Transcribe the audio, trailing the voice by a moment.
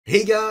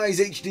Hey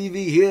guys,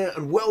 HDV here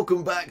and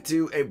welcome back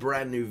to a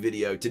brand new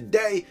video.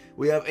 Today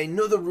we have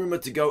another rumor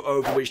to go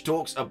over which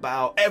talks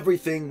about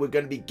everything we're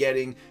going to be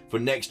getting for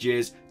next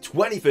year's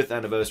 25th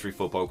anniversary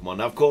for Pokemon.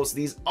 Now of course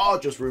these are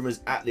just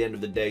rumors at the end of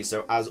the day,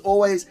 so as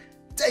always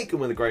take them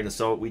with a grain of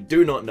salt. We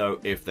do not know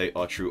if they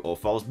are true or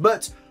false,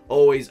 but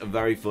always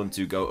very fun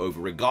to go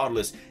over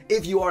regardless.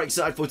 If you are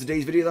excited for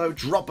today's video though,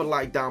 drop a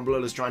like down below.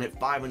 Let's try and hit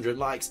 500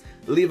 likes.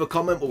 Leave a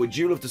comment what would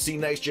you love to see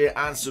next year,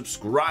 and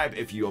subscribe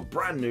if you are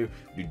brand new.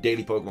 We do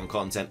daily Pokemon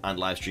content and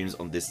live streams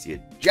on this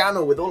here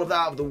channel. With all of that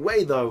out of the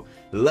way though,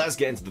 let's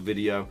get into the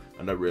video,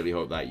 and I really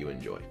hope that you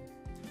enjoy.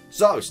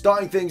 So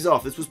starting things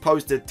off, this was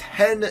posted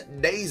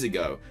 10 days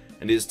ago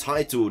and is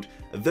titled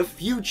The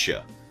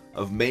Future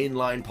of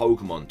Mainline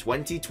Pokemon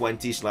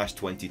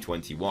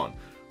 2020/2021.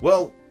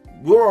 Well,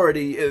 we're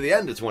already at the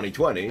end of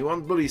 2020. We're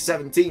on bloody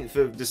 17th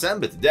of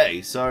December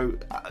today, so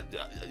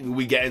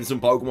we getting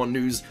some Pokemon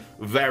news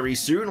very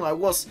soon. Like,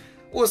 what's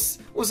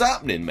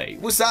happening, mate?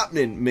 What's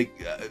happening,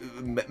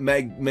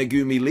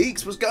 Megumi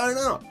Leaks? What's going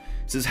on?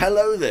 It says,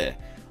 hello there.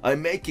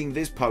 I'm making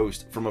this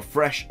post from a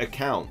fresh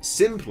account,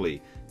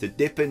 simply to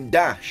dip and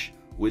dash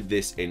with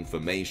this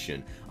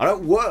information. I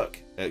don't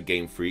work at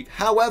Game Freak,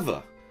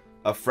 however,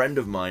 a friend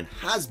of mine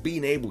has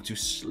been able to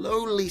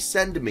slowly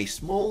send me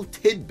small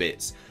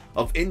tidbits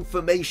of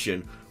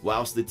information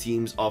whilst the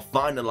teams are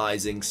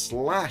finalizing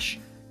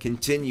 /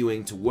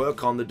 continuing to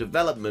work on the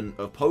development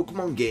of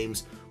Pokemon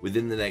games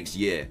within the next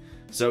year.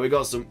 So we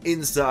got some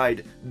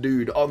inside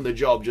dude on the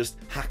job just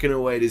hacking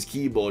away at his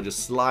keyboard,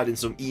 just sliding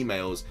some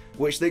emails,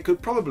 which they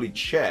could probably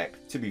check.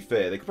 To be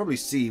fair, they could probably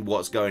see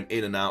what's going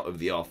in and out of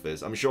the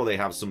office. I'm sure they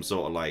have some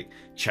sort of like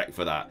check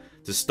for that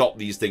to stop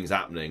these things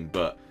happening,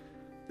 but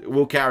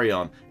we'll carry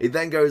on. It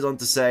then goes on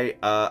to say,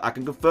 I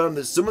can confirm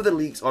that some of the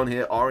leaks on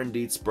here are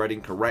indeed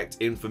spreading correct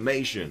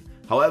information.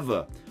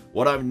 However,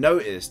 what I've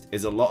noticed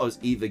is a lot is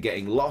either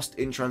getting lost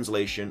in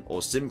translation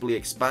or simply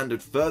expanded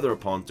further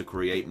upon to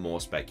create more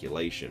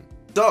speculation.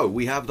 So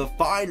we have the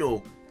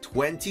final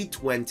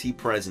 2020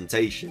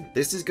 presentation.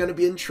 This is going to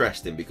be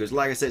interesting because,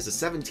 like I said, it's the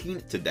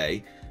 17th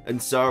today, and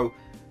so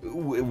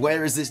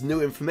where is this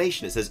new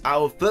information? It says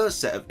our first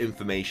set of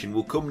information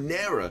will come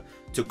nearer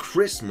to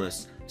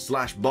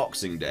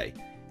Christmas/Boxing Day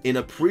in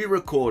a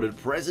pre-recorded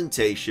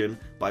presentation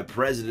by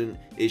President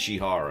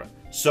Ishihara.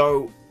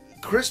 So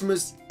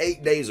Christmas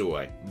 8 days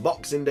away,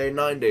 Boxing Day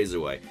 9 days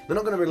away. They're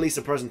not going to release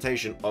a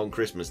presentation on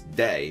Christmas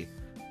Day.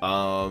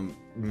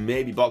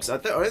 Maybe I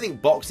don't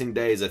think Boxing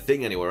Day is a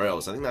thing anywhere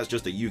else. I think that's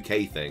just a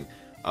UK thing.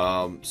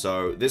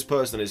 So this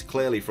person is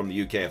clearly from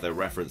the UK if they're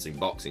referencing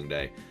Boxing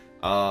Day.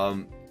 I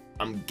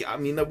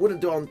mean, they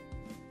wouldn't do it on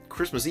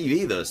Christmas Eve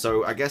either,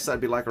 so I guess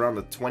that'd be like around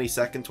the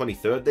 22nd,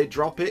 23rd they'd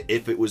drop it,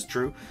 if it was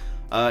true.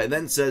 It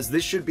then says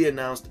this should be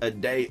announced a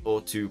day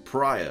or two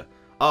prior.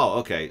 Oh,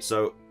 okay,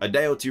 so a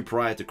day or two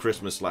prior to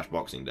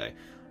Christmas/Boxing Day.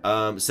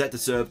 Set to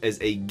serve as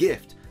a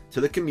gift to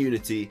the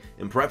community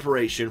in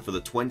preparation for the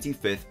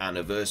 25th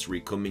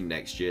anniversary coming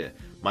next year.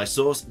 My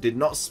source did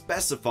not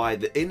specify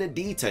the inner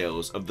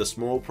details of the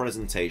small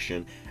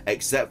presentation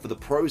except for the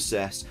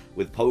process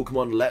with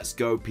Pokemon Let's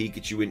Go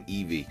Pikachu and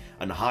Eevee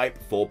and hype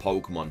for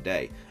Pokemon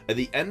Day. At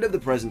the end of the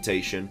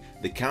presentation,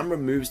 the camera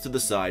moves to the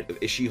side of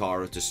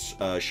Ishihara to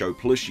show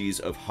plushies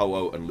of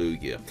Ho-Oh and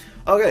Lugia.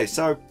 Okay,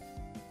 so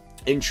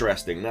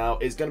interesting. Now,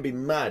 it's going to be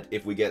mad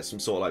if we get some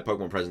sort of like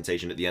Pokemon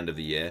presentation at the end of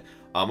the year.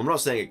 I'm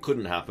not saying it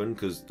couldn't happen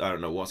because I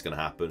don't know what's going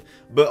to happen.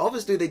 But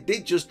obviously they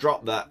did just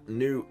drop that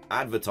new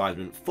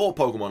advertisement for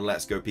Pokemon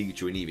Let's Go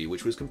Pikachu and Eevee,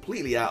 which was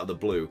completely out of the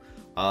blue.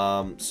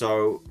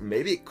 So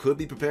maybe it could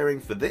be preparing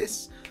for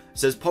this. It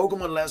says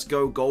Pokemon Let's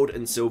Go Gold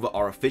and Silver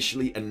are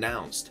officially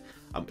announced.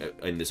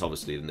 In this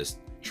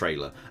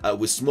trailer,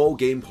 with small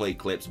gameplay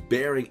clips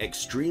bearing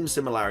extreme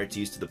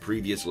similarities to the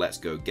previous Let's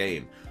Go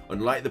game.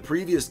 Unlike the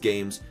previous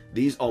games,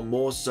 these are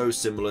more so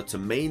similar to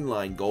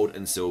mainline Gold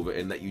and Silver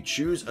in that you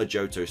choose a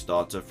Johto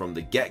starter from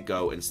the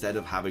get-go instead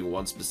of having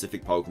one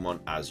specific Pokemon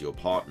as your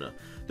partner.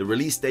 The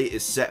release date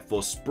is set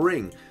for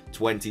spring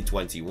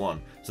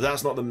 2021, so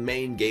that's not the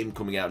main game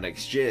coming out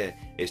next year.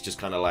 It's just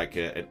kind of like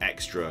an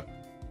extra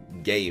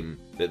game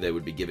that they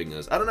would be giving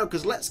us. I don't know,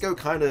 because Let's Go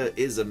kind of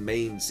is a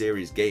main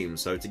series game,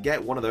 so to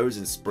get one of those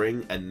in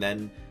spring and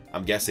then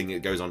I'm guessing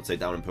it goes on to say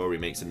Down and Pearl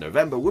remakes in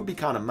November would be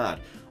kind of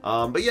mad.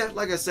 But yeah,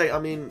 like I say, I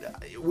mean,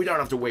 we don't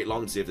have to wait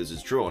long to see if this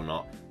is true or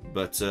not.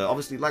 But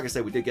obviously, like I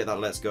say, we did get that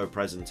Let's Go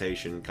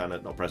presentation, kind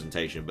of, not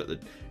presentation, but the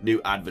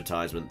new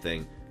advertisement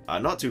thing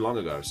not too long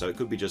ago, so it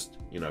could be just,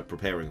 you know,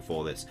 preparing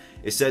for this.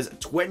 It says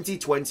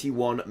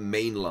 2021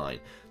 mainline.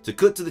 To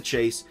cut to the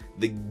chase,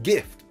 the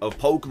gift of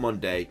Pokemon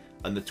Day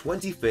and the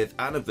 25th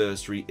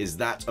anniversary is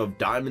that of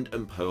Diamond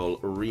and Pearl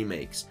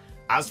remakes.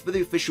 As for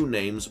the official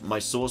names, my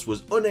source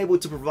was unable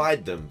to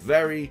provide them.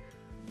 Very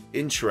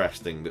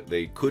interesting that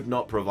they could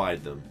not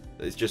provide them.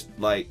 It's just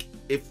like,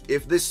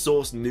 if this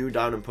source knew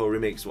Diamond and Pearl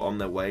remakes were on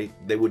their way,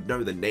 they would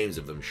know the names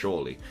of them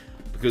surely,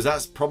 because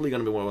that's probably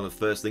going to be one of the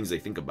first things they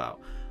think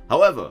about.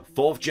 However,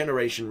 4th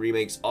generation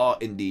remakes are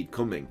indeed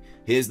coming.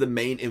 Here's the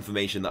main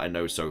information that I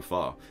know so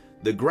far.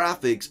 The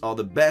graphics are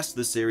the best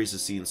the series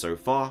has seen so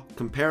far,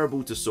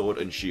 comparable to Sword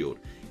and Shield.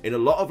 In a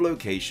lot of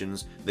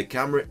locations, the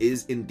camera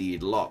is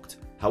indeed locked.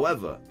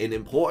 However, in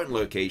important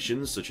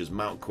locations such as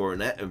Mount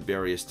Coronet and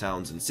various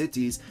towns and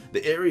cities,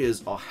 the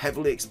areas are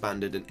heavily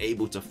expanded and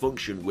able to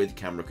function with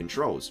camera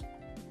controls.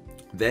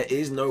 There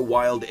is no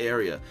wild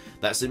area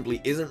that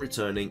simply isn't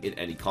returning in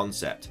any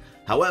concept.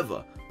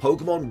 However,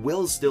 Pokemon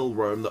will still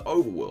roam the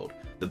overworld.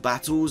 The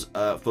battles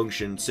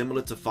function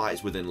similar to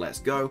fights within Let's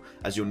Go,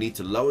 as you'll need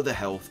to lower the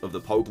health of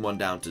the Pokemon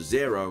down to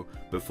 0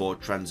 before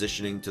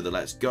transitioning to the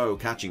Let's Go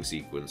catching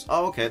sequence.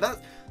 Oh, okay,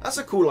 that's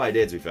a cool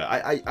idea, to be fair.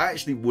 I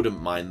actually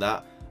wouldn't mind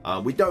that.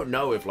 We don't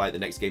know if like the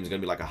next game is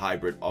going to be like a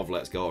hybrid of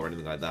Let's Go or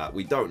anything like that.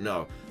 We don't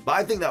know. But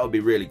I think that would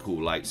be really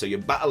cool. Like, so you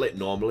battle it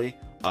normally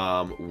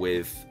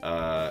with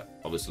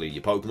obviously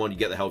your Pokemon. You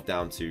get the health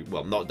down to,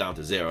 well, not down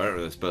to 0. I don't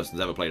know if this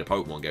person's ever played a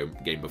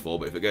Pokemon game before,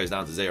 but if it goes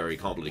down to 0, you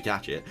can't really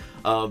catch it.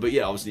 But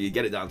yeah, obviously you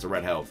get it down to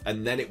red health,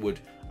 and then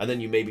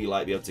you maybe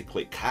like be able to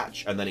click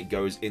catch, and then it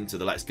goes into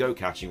the Let's Go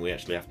catching. We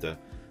actually have to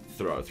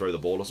throw the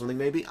ball or something,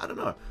 maybe. I don't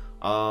know.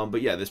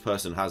 But yeah, this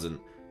person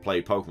hasn't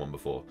played Pokemon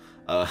before.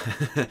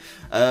 But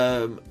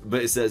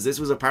it says this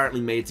was apparently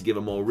made to give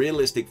a more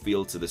realistic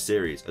feel to the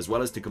series, as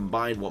well as to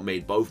combine what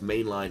made both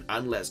mainline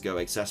and Let's Go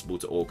accessible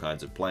to all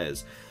kinds of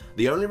players.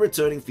 The only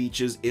returning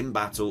features in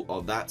battle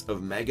are that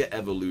of Mega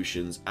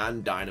Evolutions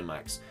and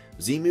Dynamax.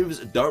 Z-moves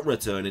don't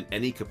return in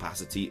any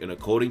capacity, and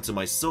according to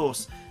my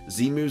source,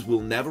 Z-moves will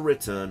never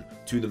return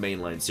to the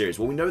mainline series.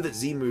 Well, we know that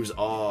Z-moves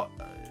are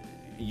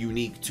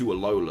unique to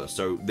Alola,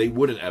 so they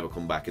wouldn't ever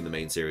come back in the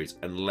main series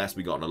unless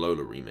we got an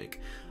Alola remake.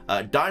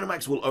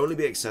 Dynamax will only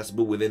be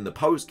accessible within the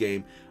post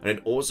game, and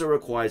it also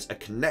requires a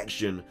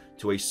connection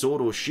to a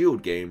Sword or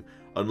Shield game,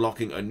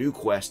 unlocking a new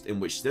quest in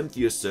which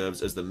Cynthia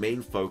serves as the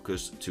main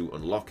focus to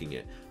unlocking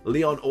it.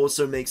 Leon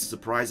also makes a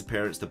surprise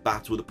appearance to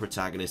battle the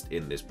protagonist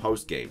in this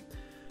post game.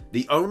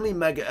 The only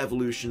Mega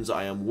Evolutions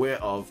I am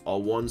aware of are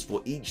ones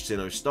for each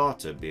Sinnoh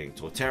starter, being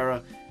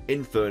Torterra,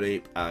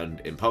 Infernape,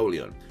 and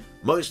Empoleon.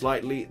 Most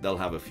likely, they'll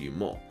have a few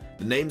more.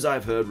 The names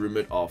I've heard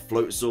rumored are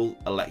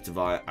Floatzel,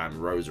 Electivire, and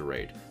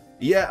Roserade.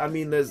 Yeah, I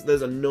mean, there's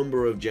a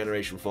number of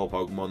Generation 4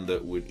 Pokemon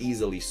that would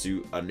easily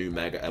suit a new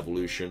Mega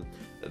Evolution.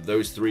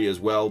 Those three as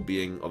well,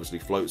 being obviously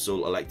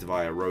Floatzel,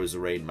 Electivire,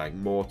 Roserade,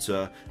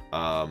 Magmortar,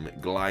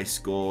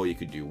 Gliscor. You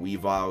could do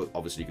Weavile,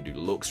 obviously you could do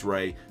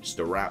Luxray,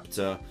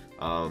 Staraptor.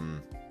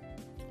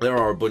 There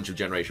are a bunch of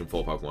Generation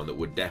 4 Pokemon that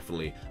would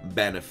definitely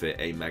benefit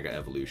a Mega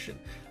Evolution.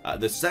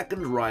 The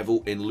second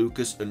rival in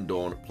Lucas and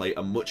Dawn play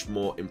a much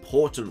more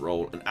important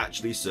role and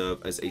actually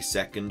serve as a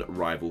second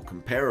rival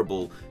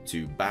comparable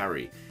to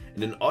Barry.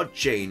 In an odd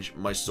change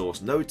my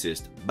source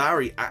noticed,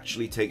 Barry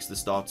actually takes the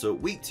starter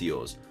weak to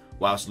yours,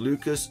 whilst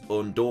Lucas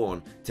and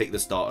Dawn take the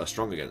starter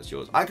strong against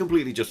yours. I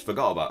completely just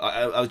forgot about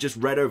it. I just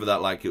read over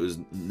that like it was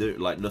new,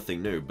 like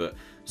nothing new. But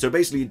so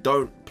basically you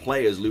don't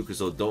play as Lucas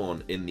or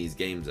Dawn in these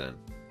games then.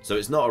 So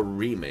it's not a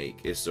remake,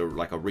 it's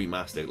like a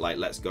remaster, like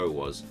Let's Go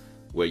was,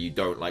 where you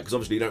don't, like, because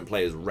obviously you don't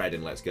play as Red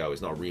in Let's Go.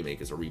 It's not a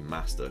remake, it's a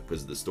remaster,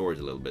 because the story's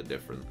a little bit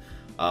different.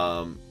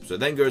 So it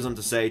then goes on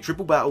to say,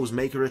 triple battles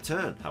make a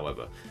return,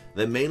 however.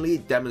 They're mainly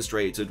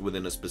demonstrated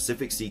within a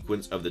specific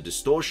sequence of the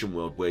Distortion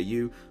World, where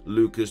you,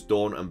 Lucas,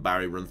 Dawn, and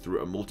Barry run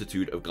through a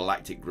multitude of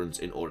galactic grunts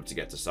in order to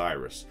get to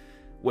Cyrus.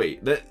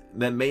 Wait,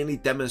 they're mainly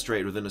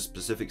demonstrated within a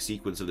specific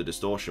sequence of the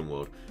Distortion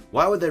World.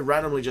 Why would they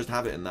randomly just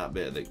have it in that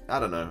bit? I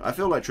don't know. I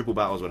feel like triple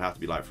battles would have to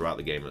be like throughout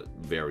the game at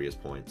various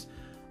points.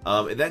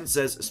 It then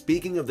says,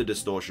 speaking of the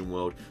Distortion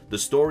World, the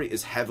story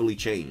is heavily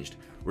changed,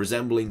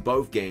 resembling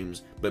both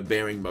games, but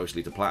bearing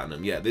mostly to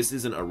Platinum. Yeah, this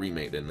isn't a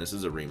remake then, this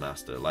is a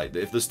remaster. Like,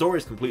 if the story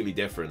is completely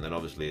different, then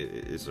obviously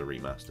it's a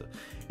remaster.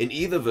 In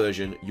either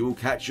version, you will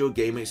catch your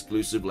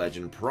game-exclusive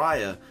legend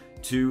prior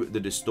to the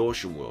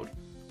Distortion World,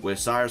 where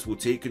Cyrus will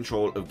take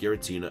control of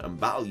Giratina and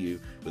battle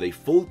you with a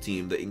full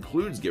team that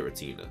includes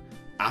Giratina.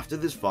 After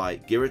this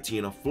fight,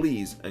 Giratina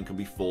flees and can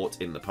be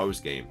fought in the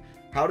post-game.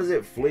 How does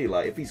it flee?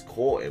 Like, if he's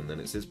caught him, then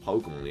it's his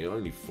Pokemon. He'll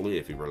only flee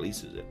if he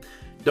releases it.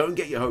 Don't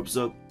get your hopes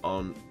up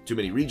on too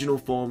many regional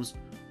forms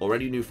or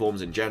any new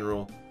forms in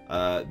general.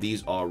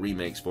 These are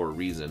remakes for a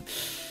reason.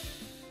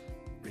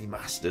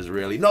 Remasters,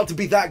 really. Not to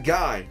be that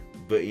guy,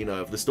 but, you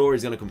know, if the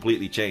story's going to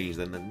completely change,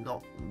 then they're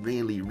not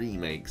really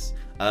remakes.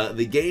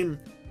 The game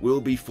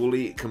will be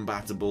fully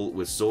compatible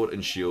with Sword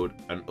and Shield.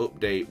 An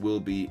update will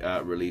be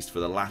released for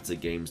the latter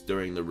games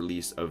during the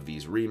release of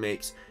these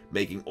remakes,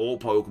 making all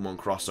Pokemon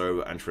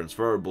crossover and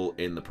transferable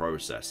in the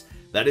process.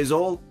 That is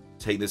all.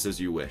 Take this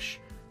as you wish.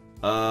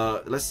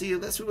 Let's see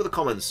what the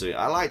comments say.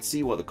 I like to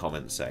see what the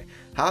comments say.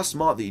 How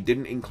smart that you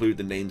didn't include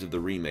the names of the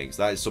remakes.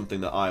 That is something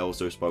that I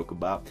also spoke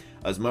about,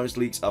 as most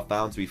leaks are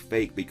found to be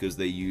fake because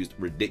they used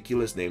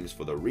ridiculous names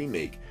for the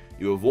remake.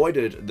 You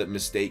avoided that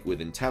mistake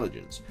with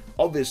intelligence.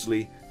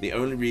 Obviously, the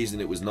only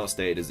reason it was not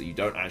stated is that you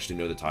don't actually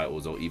know the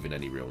titles or even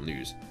any real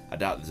news. I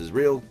doubt this is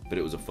real, but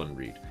it was a fun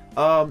read.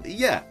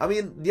 Yeah, I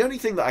mean, the only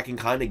thing that I can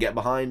kind of get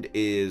behind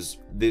is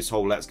this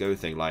whole Let's Go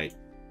thing. Like,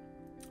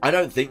 I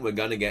don't think we're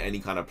going to get any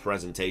kind of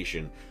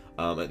presentation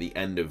at the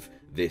end of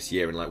this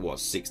year in like what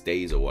 6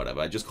 days or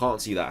whatever. I just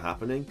can't see that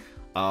happening.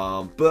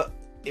 But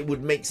it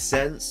would make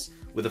sense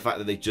with the fact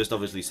that they just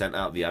obviously sent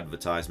out the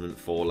advertisement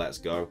for Let's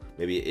Go.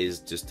 Maybe it is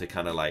just to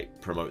kind of like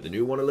promote the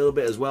new one a little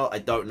bit as well. I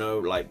don't know,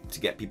 like to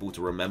get people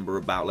to remember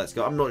about Let's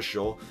Go. I'm not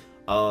sure.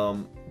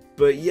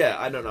 But yeah,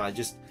 I don't know.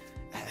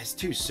 It's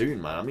too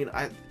soon, man. I mean,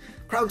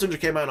 Crown Tundra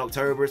came out in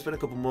October. It's been a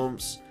couple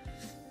months.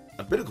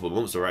 It's been a couple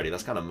months already.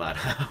 That's kind of mad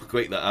how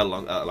quick that,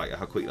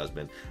 how quick that's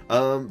been.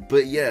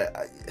 But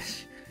yeah,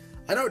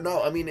 I don't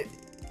know. I mean,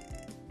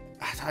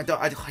 I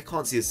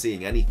can't see us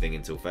seeing anything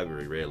until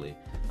February, really.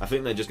 I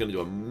think they're just going to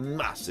do a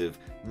massive,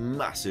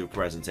 massive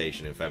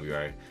presentation in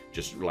February,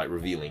 just like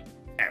revealing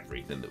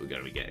everything that we're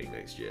going to be getting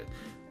next year.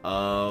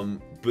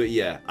 But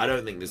yeah, I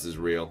don't think this is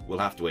real. We'll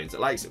have to wait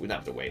until, like I said, we don't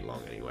have to wait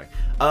long anyway.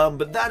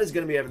 But that is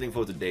going to be everything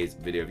for today's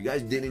video. If you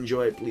guys did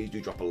enjoy it, please do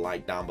drop a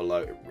like down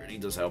below. It really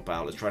does help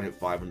out. Let's try and hit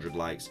 500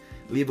 likes.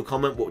 Leave a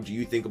comment. What do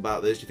you think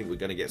about this? Do you think we're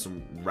going to get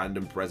some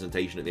random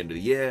presentation at the end of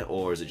the year,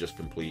 or is it just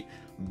complete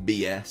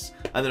BS?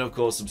 And then of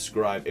course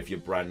subscribe if you're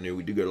brand new.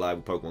 We do go live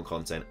with Pokemon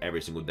content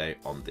every single day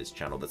on this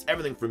channel. That's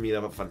everything from me.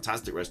 Have a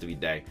fantastic rest of your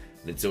day,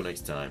 and until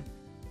next time,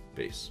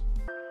 peace.